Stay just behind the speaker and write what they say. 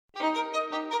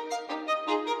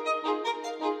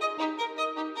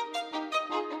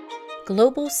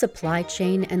Global supply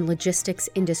chain and logistics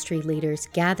industry leaders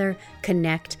gather,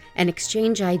 connect, and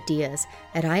exchange ideas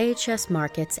at IHS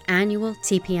Markit's annual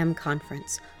TPM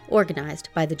conference, organized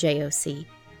by the JOC.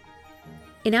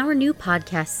 In our new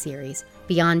podcast series,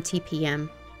 Beyond TPM,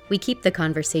 we keep the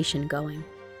conversation going,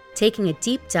 taking a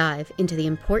deep dive into the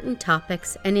important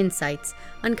topics and insights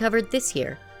uncovered this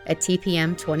year at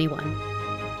TPM 21.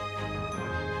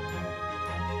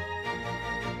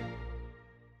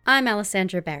 I'm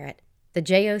Alessandra Barrett, the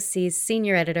JOC's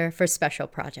Senior Editor for Special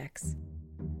Projects.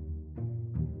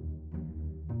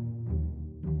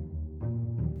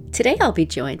 Today I'll be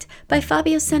joined by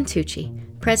Fabio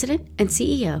Santucci, President and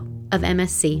CEO of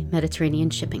MSC Mediterranean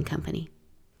Shipping Company.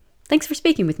 Thanks for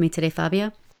speaking with me today,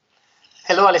 Fabio.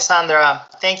 Hello, Alessandra.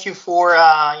 Thank you for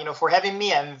having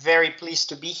me. I'm very pleased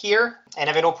to be here and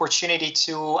have an opportunity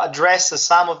to address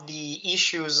some of the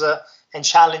issues and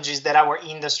challenges that our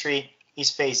industry is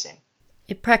facing.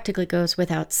 It practically goes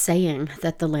without saying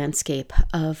that the landscape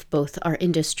of both our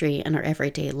industry and our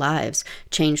everyday lives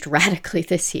changed radically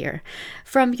this year.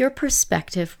 From your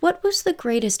perspective, what was the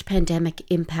greatest pandemic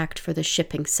impact for the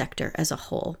shipping sector as a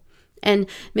whole? And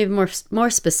maybe more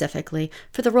specifically,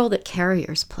 for the role that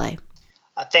carriers play?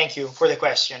 Thank you for the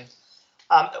question.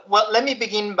 Well, let me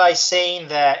begin by saying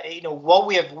that what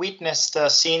we have witnessed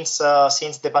since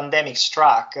the pandemic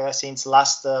struck, since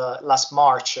last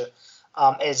March,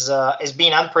 has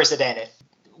been unprecedented.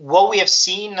 What we have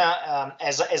seen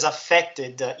has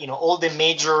affected all the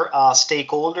major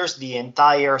stakeholders, the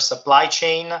entire supply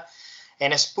chain,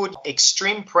 and has put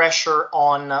extreme pressure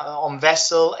on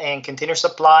vessel and container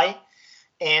supply,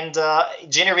 and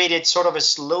generated sort of a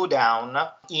slowdown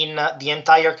in the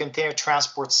entire container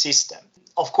transport system.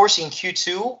 Of course, in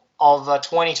Q2 of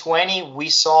 2020, we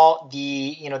saw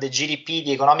the GDP,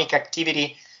 the economic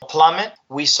activity plummet.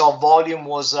 We saw volume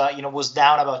was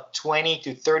down about 20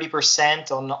 to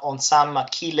 30% on some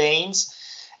key lanes,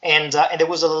 and there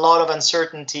was a lot of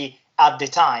uncertainty at the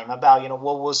time about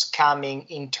what was coming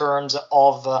in terms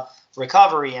of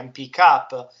recovery and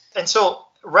pickup. And so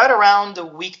right around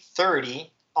week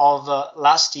 30 of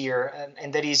last year,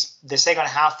 and that is the second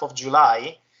half of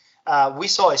July, we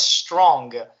saw a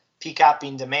strong pickup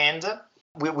in demand.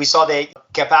 We saw the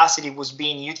capacity was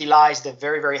being utilized at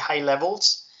very, very high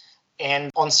levels.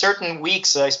 And on certain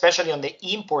weeks, especially on the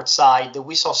import side,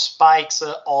 we saw spikes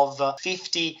of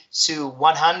 50 to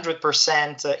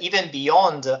 100%, even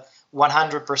beyond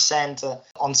 100%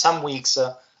 on some weeks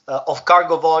of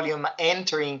cargo volume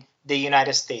entering the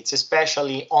United States,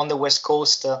 especially on the West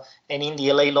Coast and in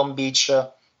the LA Long Beach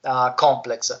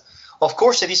complex. Of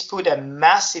course, this put a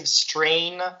massive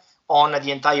strain on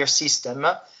the entire system.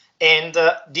 And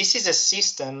this is a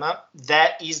system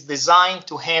that is designed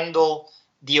to handle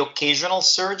the occasional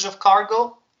surge of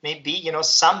cargo, maybe,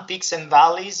 some peaks and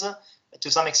valleys to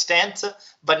some extent,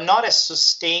 but not a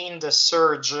sustained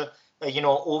surge,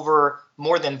 over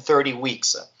more than 30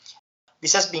 weeks.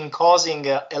 This has been causing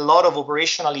a lot of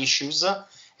operational issues,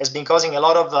 has been causing a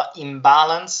lot of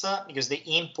imbalance because the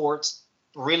imports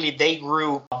really, they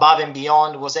grew above and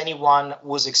beyond what anyone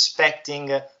was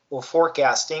expecting or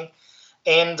forecasting.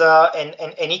 And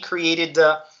it created,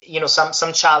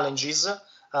 some challenges.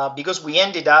 Because we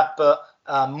ended up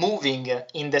moving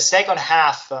in the second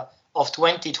half of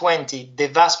 2020 the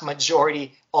vast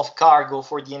majority of cargo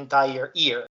for the entire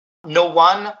year. No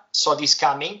one saw this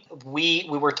coming. We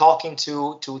were talking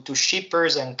to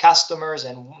shippers and customers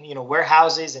and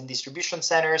warehouses and distribution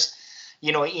centers,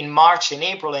 in March and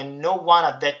April, and no one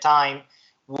at that time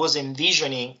was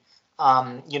envisioning,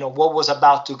 what was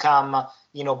about to come,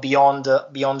 beyond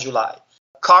July.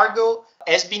 Cargo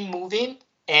has been moving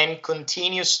and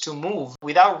continues to move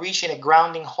without reaching a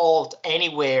grounding halt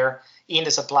anywhere in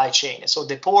the supply chain. So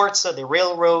the ports, the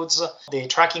railroads, the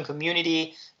trucking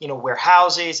community,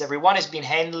 warehouses, everyone has been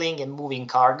handling and moving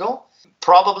cargo.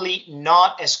 Probably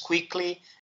not as quickly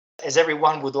as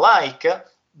everyone would like,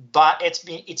 but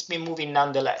it's been moving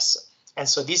nonetheless. And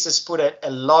so this has put a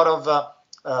lot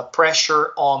of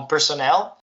pressure on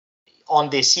personnel, on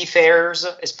the seafarers,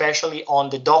 especially on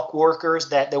the dock workers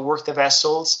that work the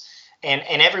vessels,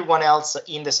 and everyone else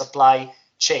in the supply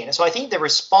chain. So I think the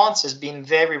response has been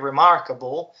very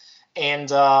remarkable, and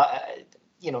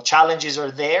challenges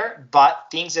are there, but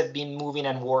things have been moving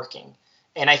and working.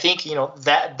 And I think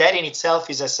that in itself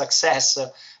is a success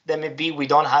that maybe we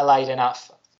don't highlight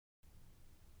enough.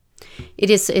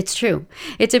 It's true.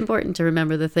 It's important to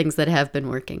remember the things that have been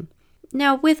working.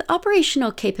 Now, with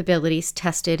operational capabilities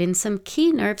tested in some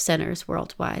key nerve centers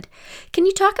worldwide, can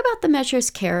you talk about the measures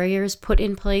carriers put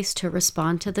in place to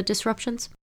respond to the disruptions?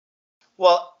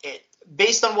 Well,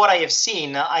 Based on what I have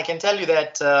seen, I can tell you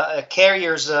that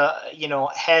carriers,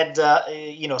 had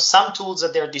some tools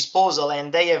at their disposal,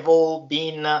 and they have all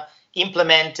been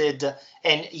implemented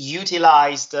and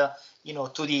utilized, to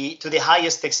the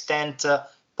highest extent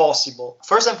possible.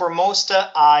 First and foremost,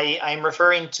 I am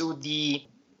referring to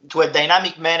a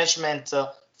dynamic management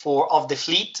of the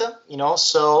fleet,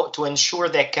 so to ensure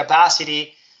that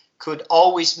capacity could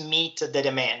always meet the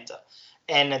demand.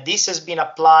 And this has been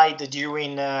applied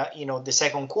during, the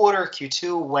second quarter,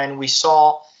 Q2, when we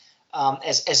saw a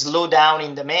slowdown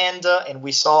in demand, and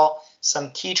we saw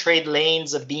some key trade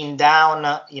lanes being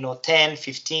down, 10,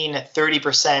 15,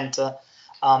 30%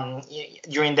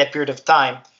 during that period of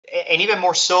time. And even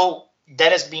more so,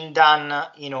 that has been done,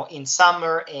 in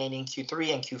summer and in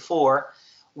Q3 and Q4,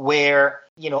 where,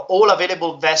 all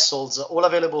available vessels, all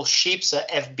available ships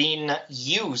have been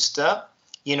used,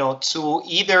 to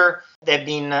either they've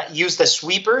been used as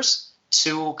sweepers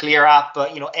to clear up,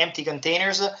 empty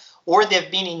containers, or they've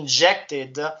been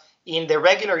injected in the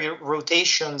regular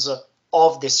rotations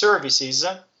of the services.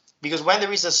 Because when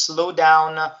there is a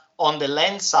slowdown on the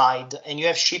land side and you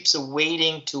have ships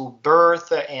waiting to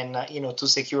berth and, to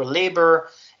secure labor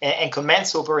and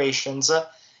commence operations,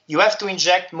 you have to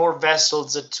inject more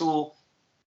vessels to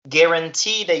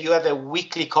guarantee that you have a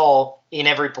weekly call in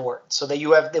every port, so that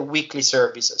you have the weekly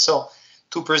service. So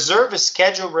to preserve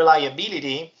schedule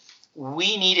reliability,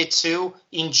 we needed to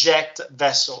inject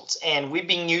vessels, and we've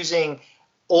been using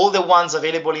all the ones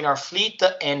available in our fleet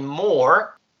and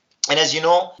more. And as you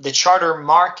know, the charter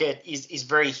market is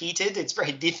very heated. It's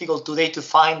very difficult today to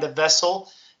find a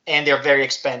vessel, and they're very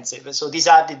expensive. So this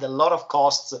added a lot of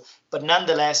costs, but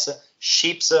nonetheless,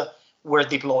 ships were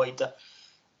deployed.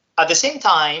 At the same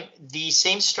time, the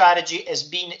same strategy has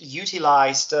been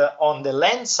utilized on the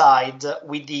land side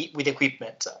with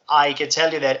equipment. I can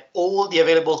tell you that all the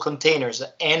available containers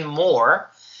and more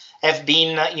have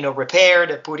been,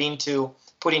 repaired, put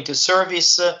into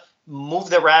service,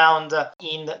 moved around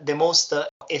in the most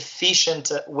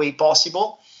efficient way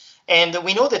possible. And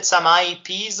we know that some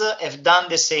IEPs have done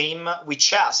the same with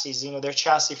chassis, their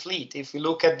chassis fleet. If we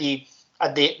look at the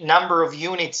number of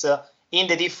units in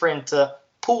the different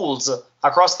pools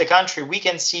across the country, we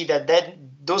can see that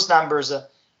those numbers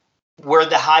were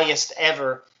the highest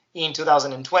ever in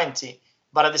 2020.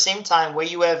 But at the same time, where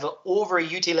you have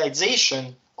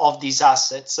overutilization of these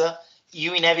assets,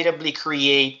 you inevitably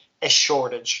create a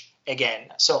shortage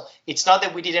again. So it's not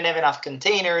that we didn't have enough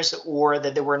containers or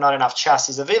that there were not enough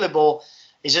chassis available.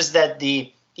 It's just that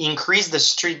the increased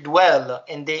street dwell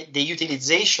and the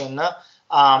utilization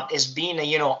has been,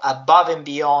 above and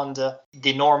beyond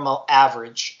the normal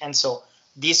average. And so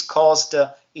this caused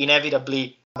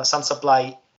inevitably some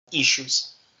supply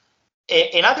issues.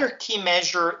 Another key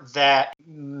measure that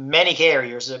many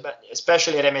carriers,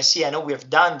 especially at MSC, I know we have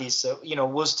done this,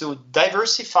 was to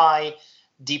diversify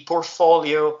the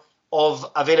portfolio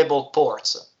of available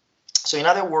ports. So in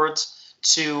other words,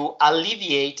 to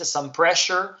alleviate some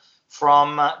pressure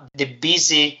from the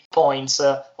busy points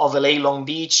of LA, Long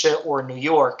Beach, or New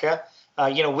York.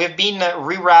 We've been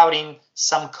rerouting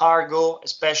some cargo,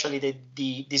 especially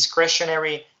the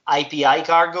discretionary IPI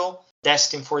cargo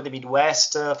destined for the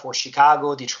Midwest, for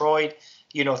Chicago, Detroit,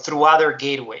 through other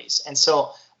gateways. And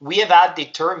so we have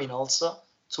added terminals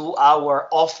to our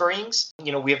offerings.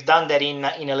 We have done that in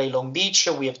LA, Long Beach.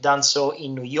 We have done so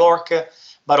in New York,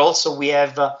 but also we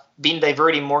have been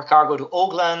diverting more cargo to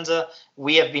Oakland.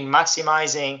 We have been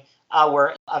maximizing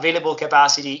our available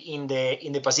capacity in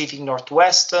the Pacific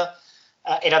Northwest.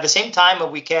 And at the same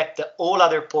time, we kept all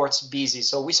other ports busy.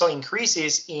 So we saw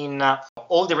increases in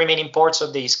all the remaining ports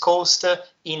of the East Coast,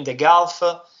 in the Gulf,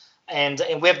 and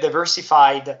we have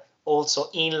diversified also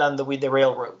inland with the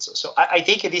railroads. So I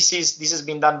think this has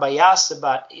been done by us,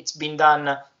 but it's been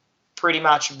done pretty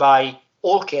much by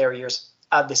all carriers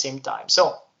at the same time.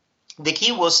 So the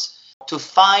key was to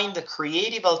find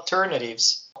creative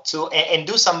alternatives and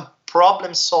do some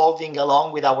problem solving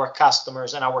along with our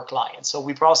customers and our clients. So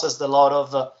we processed a lot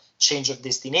of change of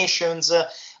destinations.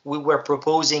 We were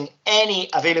proposing any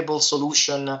available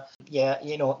solution,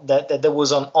 that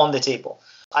was on the table.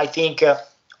 I think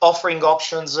offering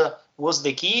options was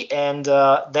the key, and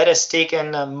that has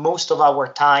taken most of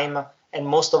our time and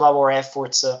most of our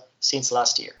efforts since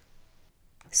last year.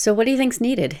 So what do you think's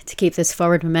needed to keep this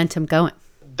forward momentum going?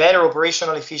 Better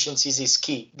operational efficiencies is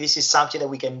key. This is something that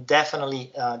we can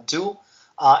definitely do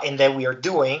and that we are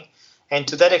doing. And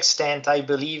to that extent, I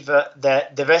believe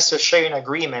that the vessel sharing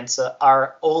agreements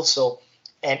are also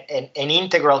an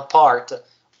integral part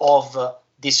of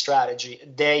this strategy.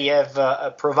 They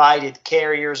have provided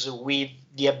carriers with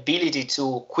the ability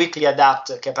to quickly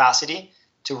adapt capacity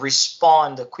to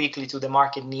respond quickly to the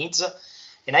market needs.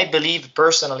 And I believe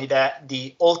personally that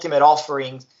the ultimate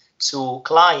offering to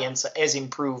clients has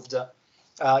improved,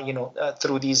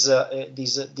 through this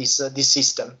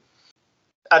system.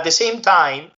 At the same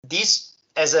time, this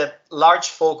has a large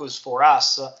focus for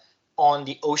us on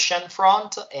the ocean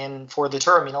front and for the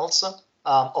terminals,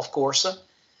 of course.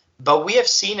 But we have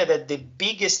seen that the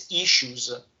biggest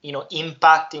issues,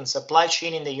 impacting supply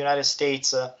chain in the United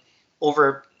States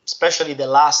over especially the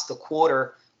last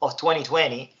quarter of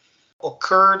 2020,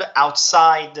 occurred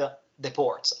outside the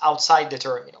ports, outside the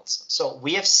terminals. So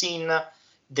we have seen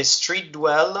the street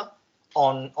dwell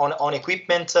on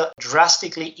equipment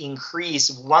drastically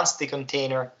increase once the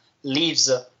container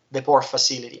leaves the port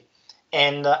facility.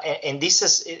 And this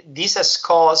has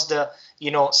caused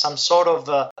some sort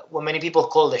of what many people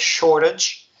call a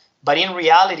shortage, but in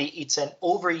reality it's an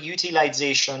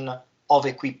overutilization of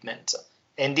equipment,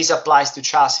 and this applies to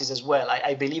chassis as well.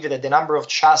 I believe that the number of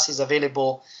chassis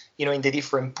available in the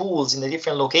different pools, in the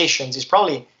different locations, is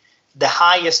probably the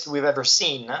highest we've ever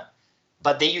seen,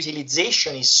 but the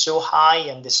utilization is so high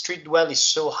and the street dwell is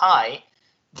so high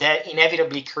that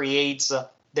inevitably creates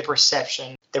the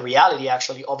perception, the reality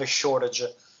actually, of a shortage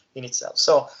in itself.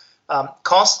 So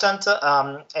constant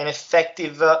and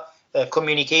effective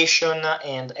communication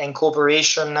and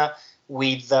cooperation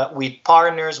with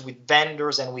partners, with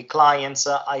vendors, and with clients,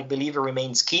 I believe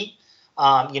remains key.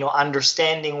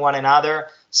 Understanding one another,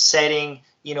 setting,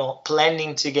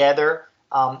 planning together,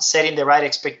 setting the right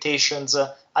expectations,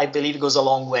 I believe goes a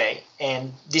long way.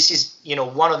 And this is,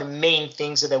 one of the main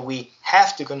things that we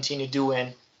have to continue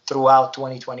doing throughout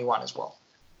 2021 as well.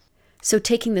 So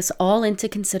taking this all into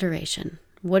consideration,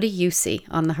 what do you see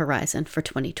on the horizon for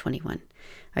 2021?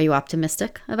 Are you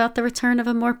optimistic about the return of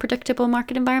a more predictable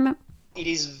market environment? It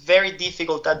is very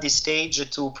difficult at this stage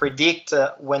to predict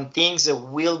when things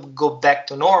will go back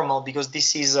to normal, because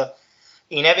this is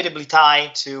inevitably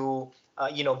tied to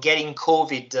getting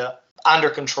COVID under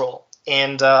control.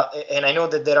 And I know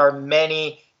that there are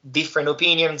many different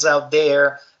opinions out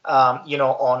there,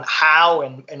 on how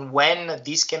and when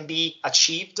this can be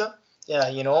achieved,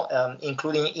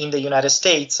 including in the United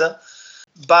States.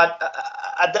 But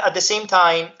at the same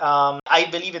time, I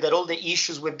believe that all the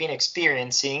issues we've been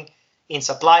experiencing in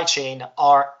supply chain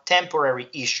are temporary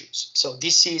issues. So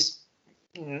this is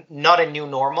not a new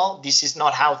normal. This is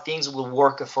not how things will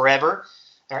work forever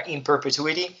or in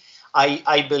perpetuity.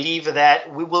 I believe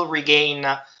that we will regain,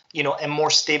 a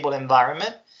more stable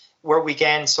environment where we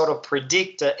can sort of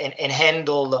predict and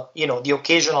handle, the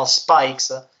occasional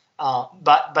spikes,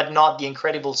 but not the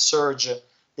incredible surge,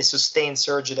 the sustained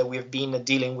surge that we've been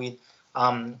dealing with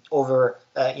over,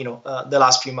 the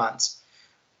last few months.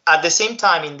 At the same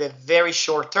time, in the very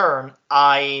short term,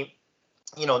 I,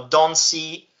 don't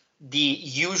see the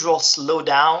usual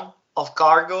slowdown of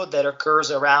cargo that occurs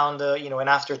around, and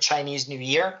after Chinese New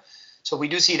Year. So we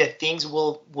do see that things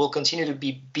will continue to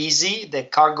be busy. The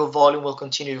cargo volume will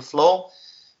continue to flow.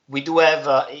 We do have,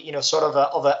 sort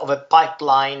of a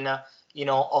pipeline,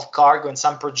 of cargo and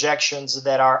some projections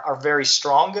that are very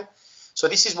strong. So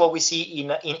this is what we see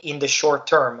in the short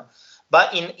term.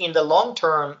 But in the long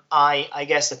term, I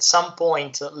guess at some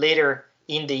point later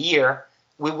in the year,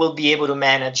 we will be able to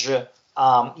manage,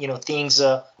 things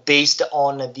based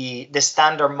on the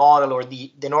standard model or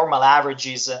the normal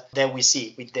averages that we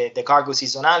see, with the cargo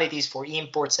seasonalities for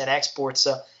imports and exports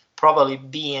probably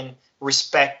being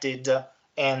respected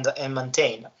and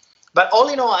maintained. But all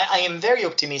in all, I am very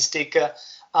optimistic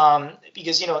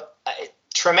because,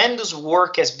 tremendous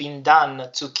work has been done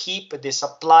to keep the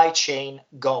supply chain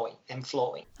going and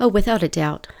flowing. Oh, without a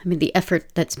doubt. I mean, the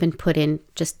effort that's been put in,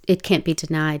 it can't be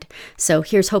denied. So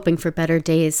here's hoping for better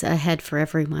days ahead for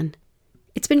everyone.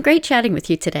 It's been great chatting with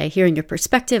you today, hearing your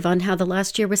perspective on how the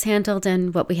last year was handled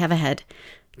and what we have ahead.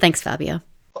 Thanks, Fabio.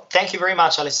 Thank you very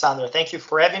much, Alessandra. Thank you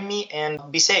for having me, and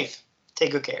be safe.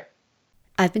 Take good care.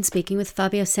 I've been speaking with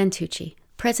Fabio Santucci,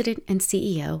 President and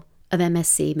CEO of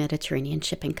MSC Mediterranean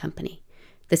Shipping Company.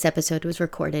 This episode was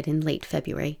recorded in late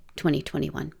February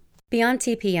 2021. Beyond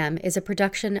TPM is a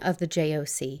production of the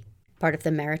JOC, part of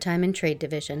the Maritime and Trade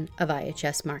Division of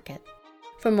IHS Markit.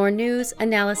 For more news,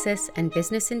 analysis, and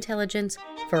business intelligence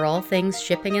for all things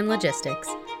shipping and logistics,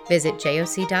 visit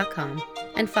joc.com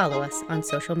and follow us on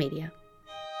social media.